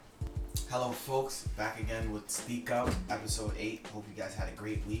Hello, folks. Back again with Speak Up, episode 8. Hope you guys had a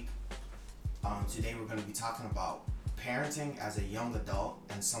great week. Today we're going to be talking about parenting as a young adult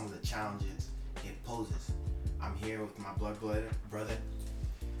and some of the challenges it poses. I'm here with my blood brother,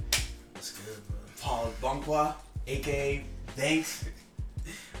 What's good, bro? Paul Bunkwa, aka Thanks.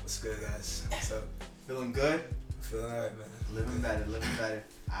 What's good, guys? What's up? Feeling good? Feeling alright, man. Living better.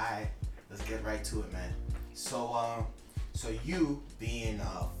 Alright, let's get right to it, man. So you being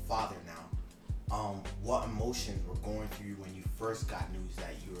a father now, what emotions were going through you when you first got news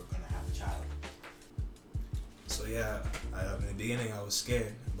that you were gonna have a child? So yeah, in the beginning I was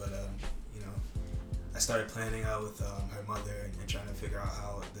scared, but I started planning out with her mother and trying to figure out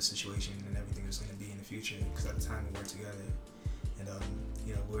how the situation and everything was going to be in the future. Because at the time we worked together, and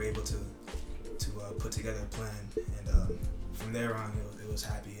we were able to put together a plan. And from there on, it was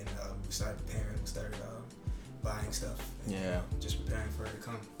happy, and we started preparing. We started buying stuff. And, just preparing for her to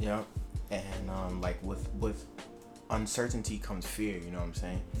come. Yep. And like with uncertainty comes fear. You know what I'm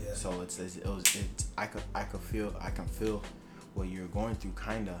saying? Yeah. So I can feel what you're going through,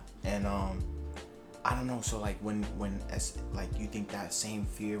 kinda. And I don't know. So like when as like you think that same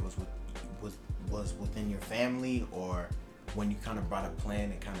fear was within your family, or when you kind of brought a plan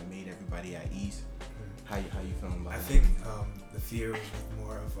that kind of made everybody at ease? How you feeling about I that? think the fear was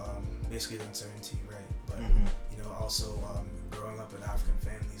more of basically the uncertainty, right? But also growing up in African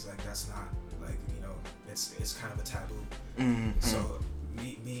families, like that's not like it's kind of a taboo. Mm-hmm. So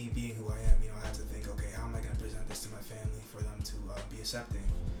me being who I am, I have to think, okay, how am I gonna present this to my family for them to be accepting?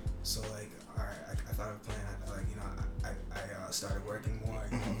 So like, all right, I thought of a plan. I started working more.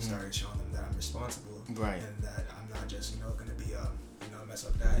 Started showing them that I'm responsible, right, and that I'm not just gonna be mess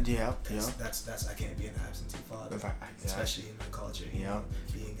up dad. Yeah. That's I can't be an absentee father, Exactly. especially in my culture.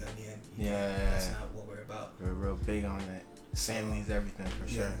 Being Ghanaian. That's not what we're about. We're real big on that. Family's everything for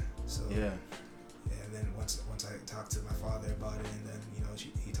sure. So yeah. And then once I talked to my father about it, and then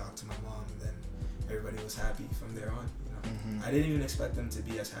he talked to my mom, and then everybody was happy from there on. I didn't even expect them to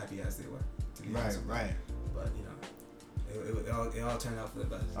be as happy as they were. To be honest. Right. But it all turned out for the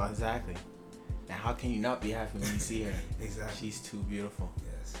best. Oh, exactly. Now, how can you not be happy when you see her? Exactly. She's too beautiful.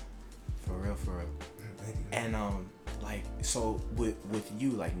 Yes. For real. Thank you. And like, so with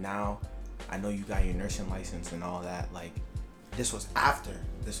you, like now, I know you got your nursing license and all that. Like, this was after.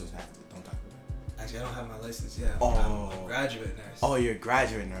 Don't talk about it. Actually, I don't have my license yet. Oh. I'm a graduate nurse. Oh, you're a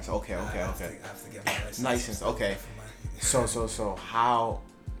graduate nurse. Okay. I have to get my license. Okay. So how,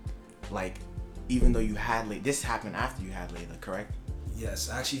 like, even though you had this happened after you had Layla, correct? Yes,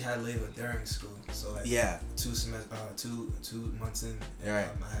 I actually had Layla during school. So like 2 months in, right.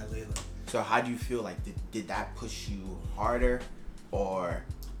 I had Layla. So how do you feel? Like, did that push you harder, or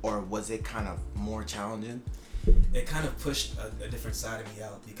was it kind of more challenging? It kind of pushed a different side of me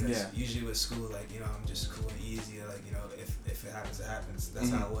out, because usually with school, like, I'm just cool and easy. Like, if it happens, it happens. That's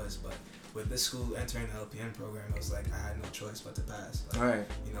how it was. But with this school, entering the LPN program, it was like I had no choice but to pass. Like, right.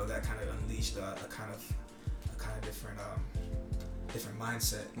 That kind of unleashed a kind of different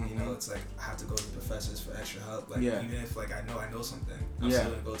mindset. It's like I have to go to the professors for extra help. Like, even if like I know something, I'm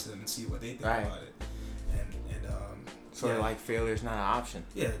still gonna go to them and see what they think about it. And like failure's not an option.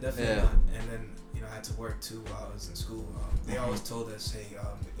 Yeah, definitely not. And then I had to work too while I was in school. They always told us, hey,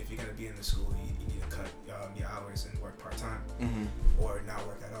 if you're gonna be in the school, you need to cut your hours and work part time, or not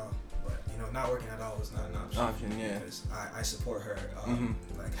work at all. But not working at all was not an option. Because I support her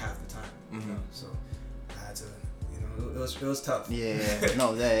like half the time. So I had to. It was tough.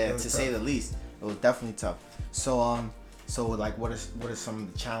 To say the least, it was definitely tough. So like, what are some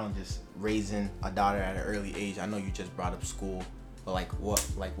of the challenges raising a daughter at an early age? I know you just brought up school, but what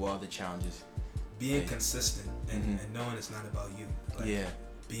are the challenges? Being consistent and knowing it's not about you. Like,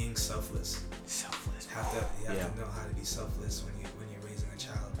 being selfless. You have to know how to be selfless when you're raising a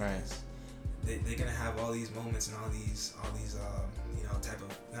child. Right. They're gonna have all these moments and all these type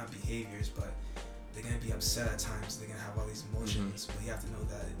of, not behaviors, but they're gonna be upset at times. They're gonna have all these emotions, but you have to know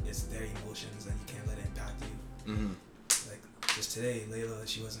that it's their emotions and you can't let it impact you. Like just today, Layla,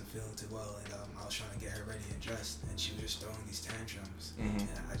 she wasn't feeling too well, and I was trying to get her ready and dressed, and she was just throwing these tantrums. And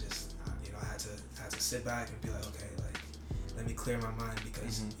I just, I had to sit back and be like, okay, like, let me clear my mind,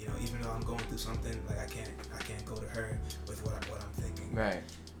 because even though I'm going through something, like I can't go to her with what I'm thinking. Right.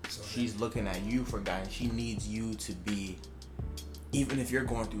 So she's looking at you for guidance. She needs you to be. Even if you're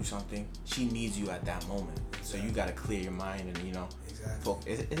going through something, she needs you at that moment. Exactly. So you gotta clear your mind and Exactly.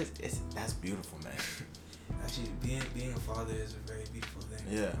 It's that's beautiful, man. Actually, being a father is a very beautiful thing.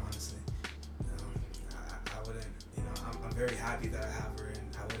 Yeah. Honestly, I wouldn't. I'm very happy that I have her,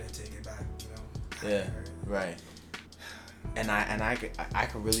 and I wouldn't take it back. Yeah. Right. I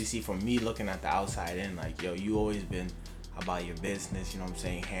could really see from me looking at the outside in, like, yo, you always been about your business, you know what I'm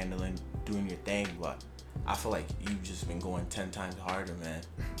saying, handling, doing your thing, but I feel like you've just been going 10 times harder, man,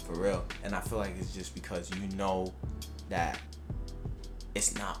 for real. And I feel like it's just because you know that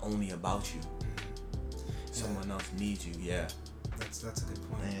it's not only about you. Someone else needs you, yeah. That's a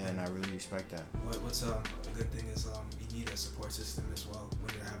good point. Yeah, and I really respect that. What's a good thing is you need a support system as well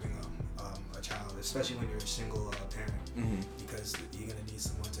when you're having a child, especially when you're a single parent, because you're gonna need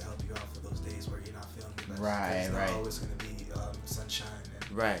someone to help you out for those days where you're not feeling the best. Right. It's not always gonna be sunshine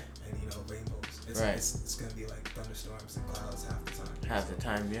and rainbows. It's gonna be like thunderstorms and clouds half the time. Half the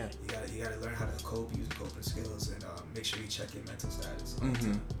time, yeah. You gotta learn how to cope, use coping skills, and make sure you check your mental status all the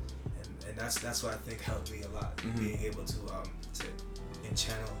time. And that's what I think helped me a lot, being able to in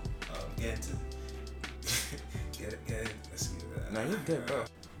channel get into No, you're good, bro.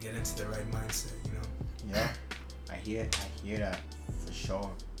 Get into the right mindset, you know. Yeah, I hear that for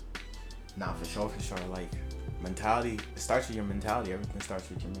sure. Not for sure. Like, mentality. It starts with your mentality. Everything starts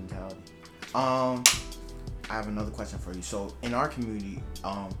with your mentality. I have another question for you. So in our community,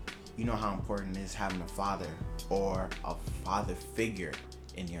 you know how important it is having a father or a father figure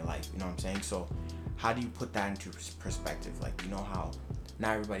in your life. You know what I'm saying? So how do you put that into perspective? Like, you know how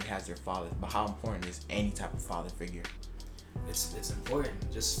not everybody has their fathers, but how important is any type of father figure? It's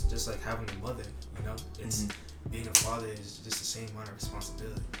important, just like having a mother, you know. It's being a father is just the same amount of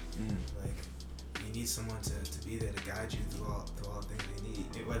responsibility. Like, you need someone to be there to guide you through all the things they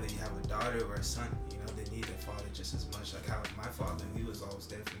need. Whether you have a daughter or a son, you know, they need their father just as much. Like how my father, he was always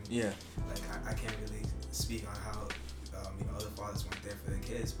there for me. Yeah. Like I can't really speak on how other fathers weren't there for their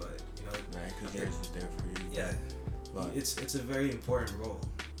kids, but you know, right, because yours was there for you. Yeah. But it's a very important role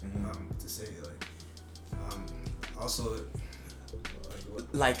to say, like, also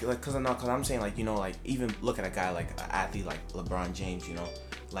like cause I'm saying, like, you know, like, even look at a guy like an athlete like LeBron James, you know,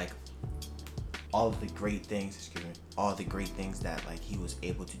 like all of the great things that like he was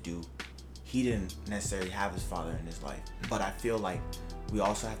able to do, he didn't necessarily have his father in his life. But I feel like we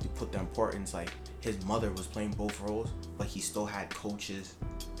also have to put the importance, like, his mother was playing both roles, but he still had coaches,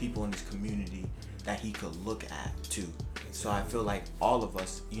 people in his community that he could look at too. So I feel like all of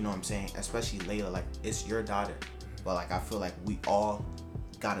us, you know what I'm saying, especially Layla, like, it's your daughter, but like I feel like we all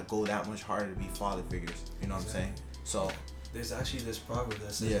gotta go that much harder to be father figures, you know what I'm saying? So there's actually this proverb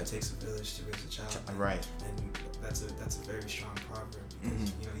that says it takes a village to raise a child. Right. And that's a very strong proverb,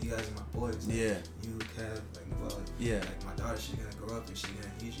 because you know, you guys are my boys. Like, you have like my daughter, she's gonna grow up and she's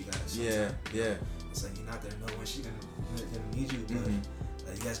gonna need you guys sometime. It's like, you're not gonna know when she's gonna need you,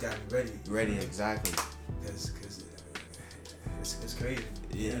 but you guys gotta be ready. Ready, exactly. Because it's crazy.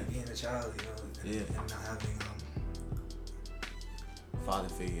 Being a child, you know, and not having father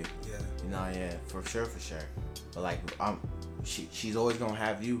figure. Yeah. You know, for sure. But like, she's always gonna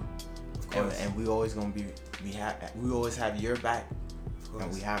have you, of course. And we always gonna we always have your back,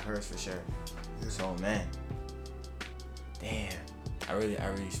 and we have hers for sure. Yeah. So, man, damn, I really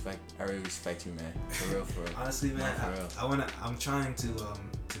respect you, man. For real. Honestly, man, I'm trying to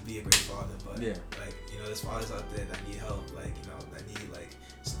be a great father, but like, you know, there's fathers out there that need help, like, you know, that need like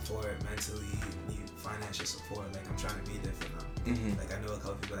support mentally, need financial support. Like, I'm trying to be there for them. Like, I know a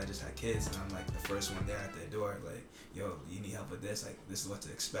couple people that just had kids, and I'm like the first one there at their door, like, yo, you need help with this, like, this is what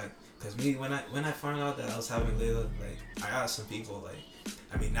to expect. Because me, when I found out that I was having Layla, like, I asked some people, like,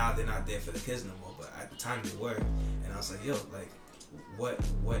 I mean, now they're not there for the kids no more, but at the time they were, and I was like, yo, like, what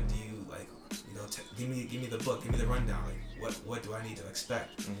do you, like, you know, give me the book, give me the rundown, like, what do I need to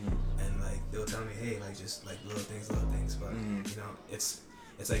expect? And like, they'll tell me, hey, like, just like little things, but you know, it's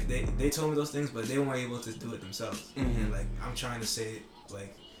like they told me those things, but they weren't able to do it themselves. And like, I'm trying to say,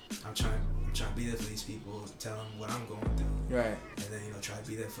 like, I'm trying to be there for these people, tell them what I'm going through, right? And then, you know, try to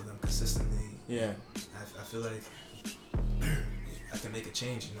be there for them consistently. Yeah. I feel like I can make a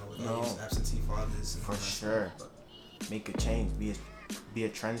change, you know, with all these absentee fathers. And for sure. Make a change. Be a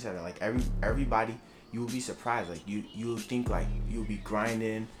trendsetter. Like, everybody, you will be surprised. Like, you'll think like you'll be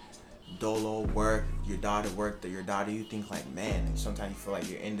grinding, dolo work, your daughter, you think like, man, and sometimes you feel like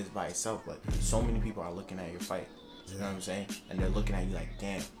you're in this by yourself, but so many people are looking at your fight. You know what I'm saying? And they're looking at you like,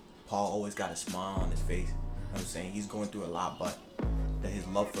 damn, Paul always got a smile on his face. You know what I'm saying? He's going through a lot, but that his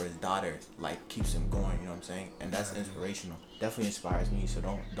love for his daughter, like, keeps him going. You know what I'm saying? And that's inspirational. Definitely inspires me. So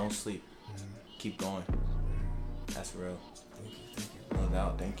don't sleep. Keep going. That's real. Thank you. No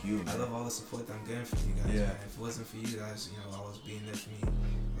doubt. Thank you, man. I love all the support that I'm getting from you guys. Yeah. Man. If it wasn't for you guys, you know, always being there for me,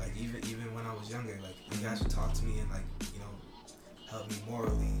 like, even when I was younger, like, you guys would talk to me and, like, you know, help me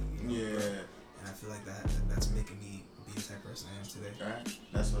morally. You know, and I feel like that's making me be the type of person I am today. Right.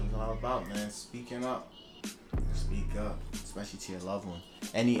 That's what it's all about, man. Speaking up. Speak up, especially to your loved one.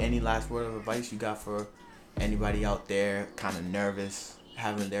 Any last word of advice you got for anybody out there kind of nervous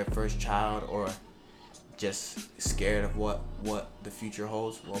having their first child, or just scared of what the future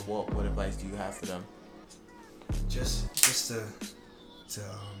holds? What advice do you have for them? Just to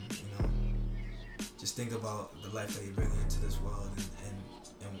just think about the life that you're bringing into this world, and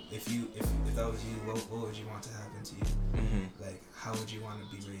if that was you, what would you want to happen to you? Mm-hmm. Like, how would you want to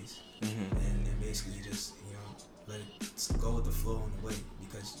be raised? Mm-hmm. And basically just let it go with the flow in a way,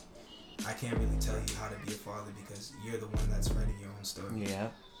 because I can't really tell you how to be a father, because you're the one that's writing your own story. Yeah,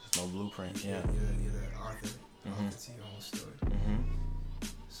 there's no blueprint. Yeah, you're the author to your own story. Mm-hmm.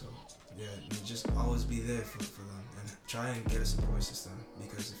 So yeah, just always be there for them, and try and get a support system,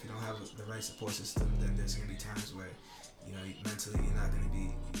 because if you don't have the right support system, then there's gonna be times where mentally you're not gonna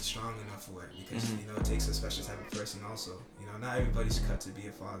be strong enough for it, because it takes a special type of person also. Not everybody's cut to be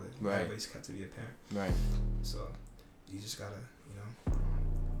a father. Right. Everybody's cut to be a parent. Right. So you just gotta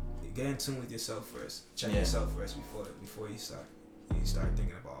get in tune with yourself first. Check yourself first before you start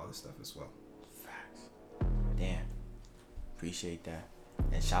thinking about all this stuff as well. Facts. Damn. Appreciate that.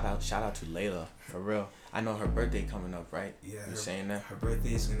 And shout out to Layla, for real. I know her birthday coming up, right? Yeah. You saying that? Her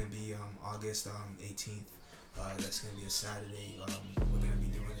birthday is gonna be August 18th. That's gonna be a Saturday. We're gonna be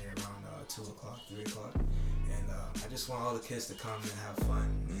doing it around 2 o'clock, 3 o'clock, and I just want all the kids to come and have fun,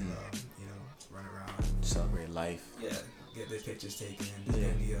 and run around, celebrate life. Yeah, get their pictures taken. There's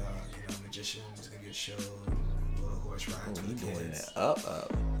gonna be a magician. There's gonna be a show, a little horse ride for the kids. Doing it up.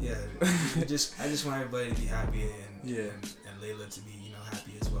 Yeah, I just want everybody to be happy, and Layla to be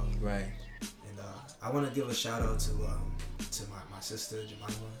happy as well. Right. And I want to give a shout out to my sister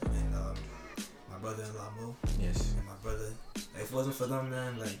Jemima, and my brother-in-law Mo. Yes. And my brother. If it wasn't for them,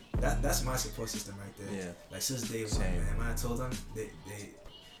 man, like that's my support system right there. Yeah. Like since day one, man. When I told them,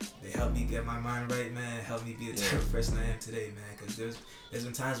 they helped me get my mind right, man. Helped me be the type of person I am today, man. Because there's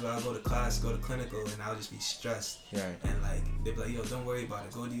been times where I'll go to class, go to clinical, and I'll just be stressed. Right. And like they'll be like, yo, don't worry about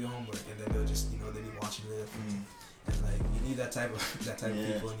it. Go do your homework, and then they'll just they'll be watching it. And like you need that type of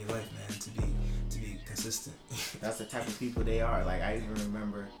people in your life, man, to be consistent. That's the type of people they are. Like I even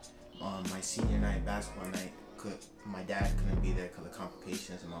remember my senior night, basketball night, my dad couldn't be there because of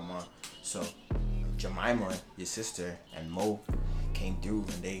complications, and my mom. So Jemima, your sister, and Mo came through,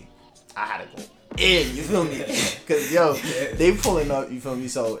 and I had to go in. You feel me? Cause they pulling up. You feel me?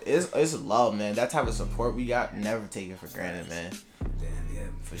 So it's love, man. That type of support we got, never take it for granted, man. Damn, yeah.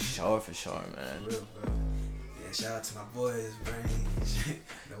 For sure, man. For real, bro. Yeah, shout out to my boys, Bernie,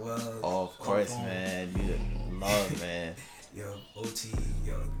 Noel. Oh, of course, man. You love, man. Yo, OT,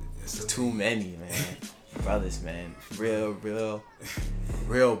 yo. There's too many, man. Brothers, man. Real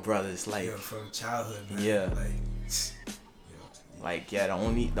brothers. Like, yo, from childhood, man. Yeah.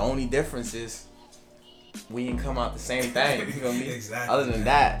 The only difference is we didn't come out the same thing. You feel me? Exactly. Other than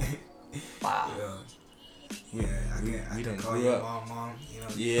that, wow. Yeah, I can call you mom.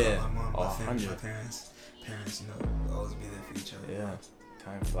 Yeah. My mom, my 100. My parents, always be there for each other. Yeah.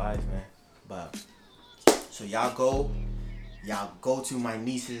 Time flies, man. But so y'all go to my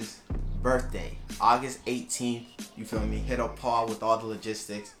niece's birthday, August 18th. You feel me? Hit up Paul with all the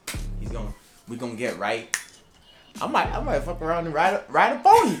logistics. We gonna get right. I might fuck around and ride a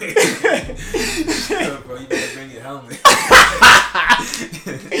pony. Shut up, bro. You better bring your helmet.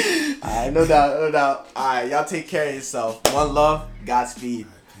 Alright, no doubt. Alright, y'all take care of yourself. One love, Godspeed.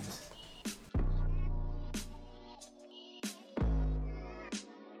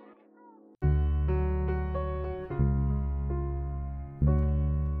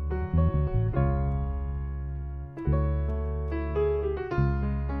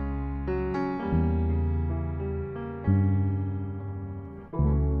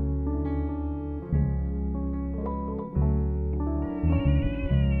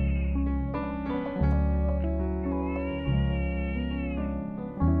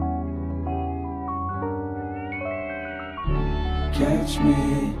 Catch me,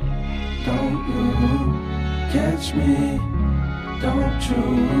 don't you? Catch me, don't you?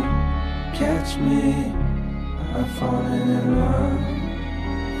 Catch me. I've fallen in love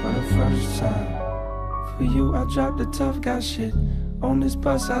for the first time. For you, I dropped the tough guy shit. On this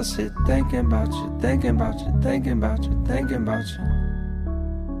bus, I sit thinking about you, thinking about you, thinking about you, thinking about you.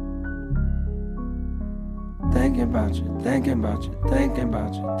 Thinking about you, thinking about you, thinking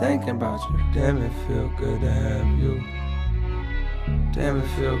about you, thinking about you. Damn, it feel good to have you. Damn, it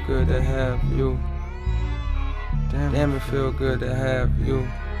feel good to have you. Damn, it feel good to have you.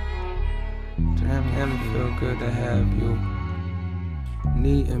 Damn, it feel good to have you.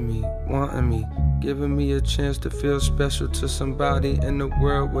 needing me, wanting me, giving me a chance to feel special to somebody in the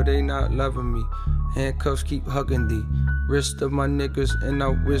world where they not loving me. Handcuffs keep hugging the wrist of my niggas, and I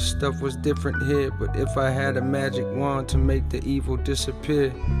wish stuff was different here. But if I had a magic wand to make the evil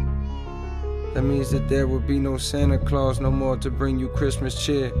disappear, that means that there would be no Santa Claus no more to bring you Christmas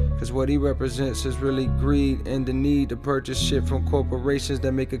cheer. Cause what he represents is really greed and the need to purchase shit from corporations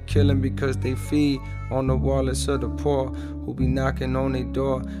that make a killing because they feed on the wallets of the poor who be knocking on their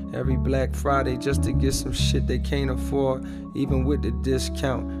door every Black Friday just to get some shit they can't afford. Even with the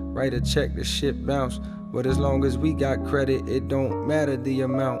discount, write a check, the shit bounce. But as long as we got credit, it don't matter the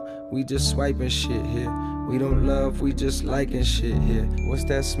amount. We just swiping shit here. We don't love, we just liking shit here. What's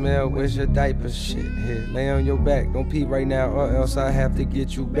that smell? Where's your diaper? Shit here. Lay on your back, don't pee right now or else I have to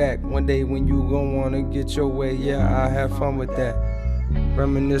get you back. One day when you gon' wanna get your way, yeah, I have fun with that.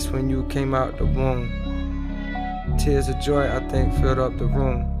 Reminisce when you came out the womb. Tears of joy, I think, filled up the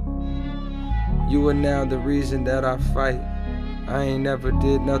room. You are now the reason that I fight. I ain't never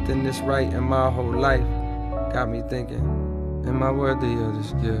did nothing this right in my whole life. Got me thinking, am I worthy of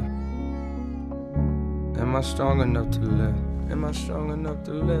this gift? Am I strong enough to live? Am I strong enough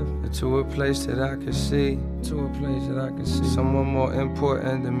to live? To a place that I can see, to a place that I can see someone more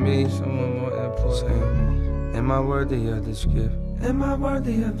important than me, someone more important. Am I worthy of this gift? Am I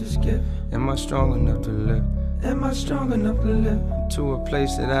worthy of this gift? Am I strong enough to live? Am I strong enough to live? To a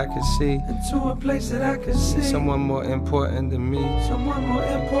place that I can see, to a place that I can see someone more important than me, someone more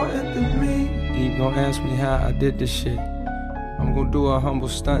important than me. You gon' ask me how I did this shit. I'm gon' do a humble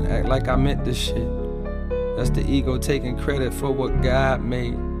stunt, act like I meant this shit. That's the ego taking credit for what God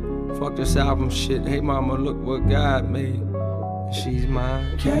made. Fuck this album shit, hey mama, look what God made. She's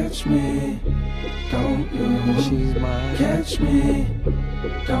mine. Catch me, don't you? She's mine. Catch me,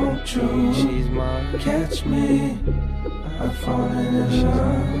 don't you? She's mine. Catch me, I've fallen in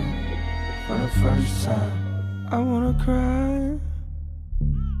love for the first time. I wanna cry,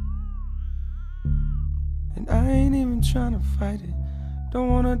 and I ain't even trying to fight it. Don't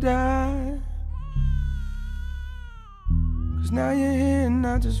wanna die, cause now you're here and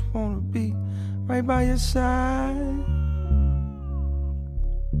I just wanna be right by your side.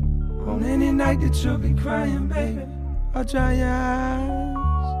 On any night that you'll be crying, baby, I'll dry your eyes,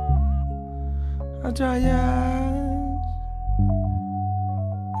 I'll dry your eyes.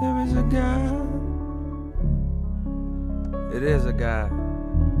 There is a God. It is a God.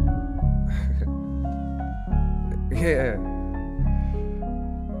 Yeah.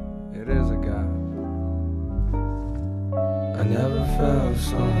 It is a God. I never felt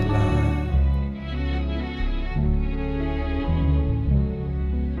so alive.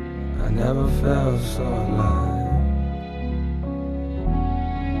 I never felt so alive.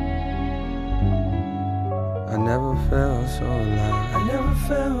 I never felt so alive. I never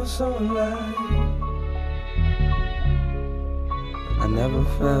felt so alive. I never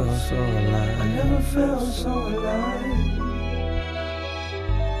felt so alive. I never felt so alive.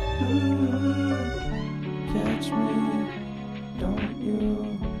 Catch me, don't you?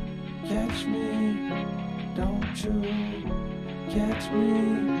 Catch me, don't you? Catch me,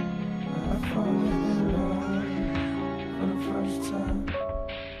 I've fallen in love.